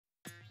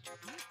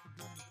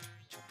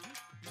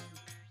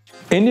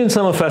Indian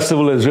Summer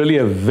Festival is really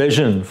a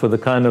vision for the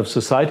kind of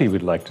society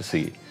we'd like to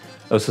see.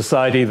 A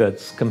society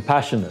that's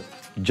compassionate,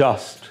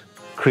 just,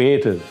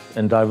 creative,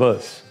 and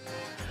diverse.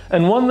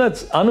 And one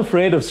that's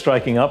unafraid of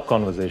striking up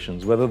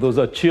conversations, whether those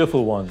are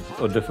cheerful ones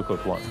or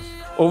difficult ones.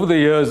 Over the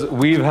years,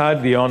 we've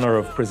had the honor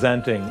of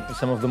presenting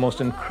some of the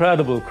most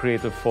incredible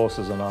creative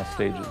forces on our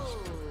stages.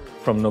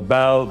 From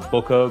Nobel,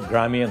 Booker,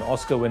 Grammy, and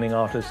Oscar-winning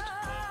artists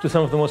to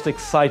some of the most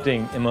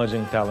exciting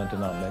emerging talent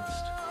in our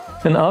midst.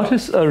 And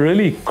artists are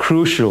really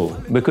crucial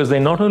because they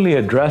not only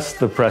address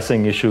the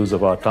pressing issues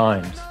of our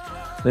times,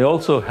 they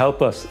also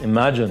help us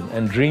imagine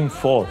and dream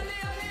forth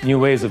new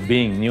ways of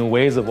being, new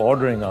ways of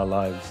ordering our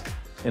lives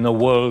in a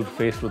world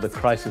faced with the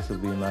crisis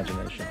of the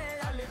imagination.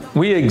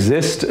 We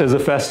exist as a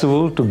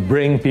festival to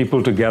bring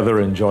people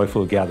together in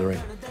joyful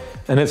gathering.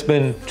 And it's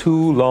been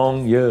 2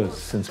 long years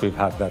since we've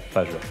had that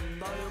pleasure.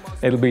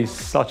 It'll be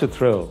such a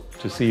thrill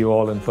to see you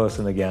all in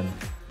person again.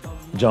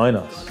 Join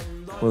us.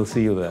 We'll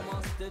see you there.